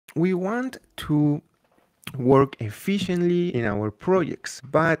we want to work efficiently in our projects,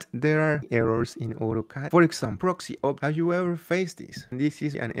 but there are errors in AutoCAD. For example, proxy op. Have you ever faced this? This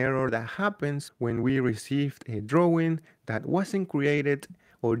is an error that happens when we received a drawing that wasn't created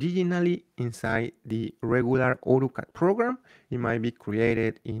originally inside the regular AutoCAD program. It might be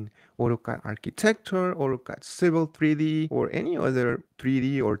created in AutoCAD Architecture, AutoCAD Civil 3D, or any other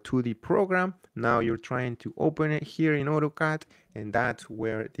 3D or 2D program. Now you're trying to open it here in AutoCAD, and that's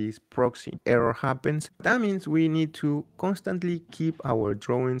where this proxy error happens. That means we need to constantly keep our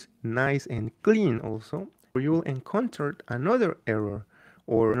drawings nice and clean also, or you'll encounter another error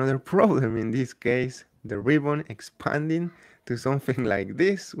or another problem. In this case, the ribbon expanding to something like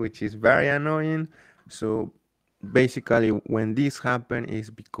this, which is very annoying. So basically when this happens is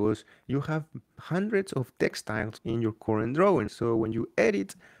because you have hundreds of textiles in your current drawing. So when you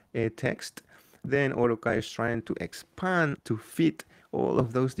edit a text, then AutoCAD is trying to expand to fit all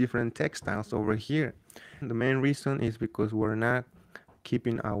of those different textiles over here. The main reason is because we're not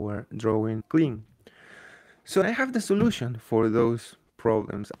keeping our drawing clean. So I have the solution for those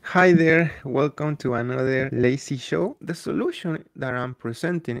problems. Hi there, welcome to another lazy show. The solution that I'm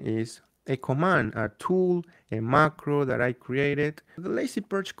presenting is a command, a tool, a macro that I created. The lazy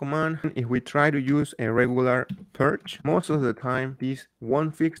purge command, if we try to use a regular purge, most of the time this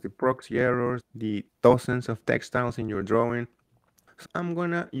won't fix the proxy errors, the dozens of textiles in your drawing. So I'm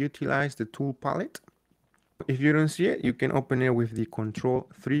gonna utilize the tool palette. If you don't see it, you can open it with the Control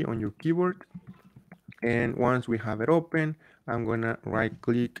 3 on your keyboard. And once we have it open, I'm gonna right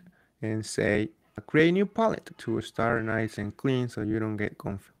click and say create new palette to start nice and clean so you don't get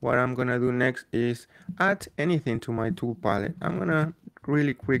confused. What I'm gonna do next is add anything to my tool palette. I'm gonna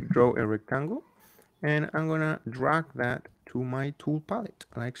really quick draw a rectangle and I'm gonna drag that to my tool palette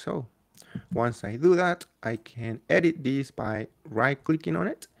like so. Once I do that, I can edit this by right clicking on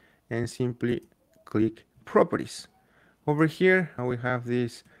it and simply click properties. Over here we have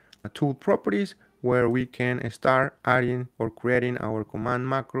this tool properties where we can start adding or creating our command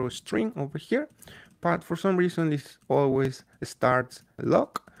macro string over here, but for some reason this always starts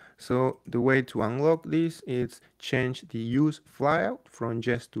lock. So the way to unlock this is change the use flyout from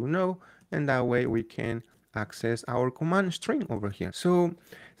yes to no, and that way we can access our command string over here. So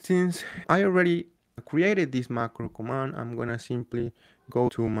since I already created this macro command, I'm gonna simply go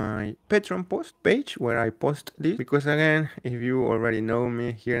to my Patreon post page where I post this, because again, if you already know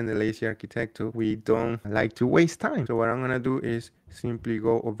me here in the Lazy Arquitecto, we don't like to waste time. So what I'm gonna do is simply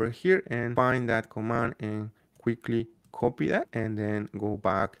go over here and find that command and quickly copy that and then go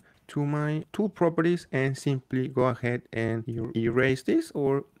back to my tool properties and simply go ahead and erase this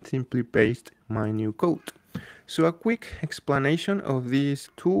or simply paste my new code. So a quick explanation of this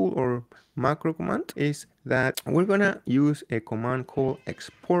tool or macro command is that we're gonna use a command called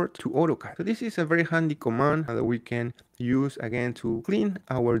export to AutoCAD. So this is a very handy command that we can use again to clean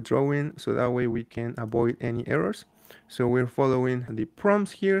our drawing, so that way we can avoid any errors. So we're following the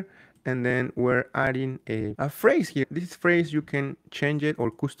prompts here, and then we're adding a phrase here. This phrase you can change it or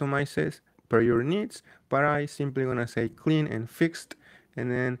customize it per your needs, but I simply gonna say clean and fixed,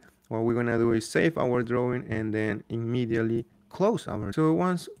 and then what we're gonna do is save our drawing and then immediately close our. So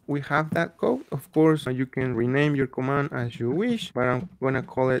once we have that code, of course you can rename your command as you wish, but I'm gonna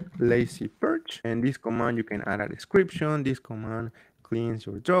call it lazy purge, and this command you can add a description. This command cleans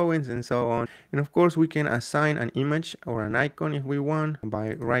your drawings and so on. And of course we can assign an image or an icon if we want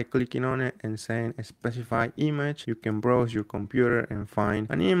by right clicking on it and saying specify image. You can browse your computer and find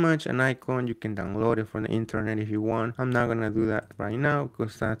an image, an icon. You can download it from the internet if you want. I'm not gonna do that right now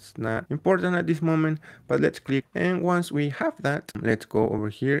because that's not important at this moment, but let's click, and once we have that, let's go over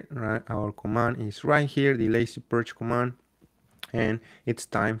here. Right, our command is right here, the lazy purge command, and it's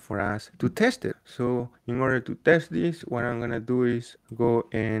time for us to test it. So in order to test this, what I'm gonna do is go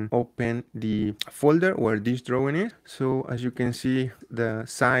and open the folder where this drawing is. So as you can see, the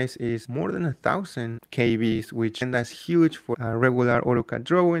size is more than 1,000 kbs, which, and that's huge for a regular AutoCAD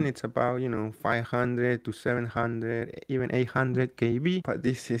drawing. It's about 500 to 700, even 800 kb, but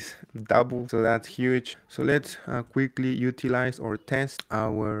this is double, so that's huge. So let's quickly utilize or test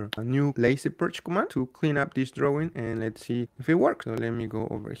our new lazy purge command to clean up this drawing, and let's see if it works. So let me go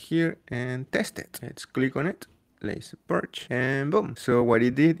over here and test it. Let's click on it, lazy purge, and boom. So what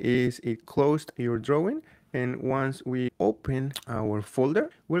it did is it closed your drawing, and once we open our folder,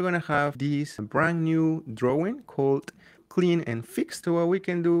 we're gonna have this brand new drawing called clean and fixed. So what we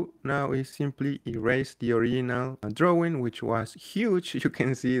can do now is simply erase the original drawing, which was huge. You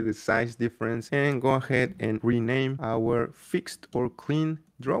can see the size difference, and go ahead and rename our fixed or clean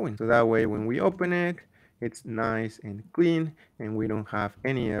drawing. So that way when we open it, it's nice and clean, and we don't have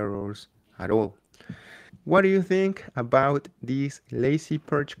any errors at all. What do you think about this lazy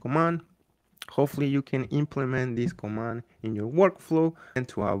purge command? Hopefully you can implement this command in your workflow and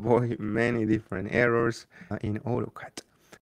to avoid many different errors in AutoCAD.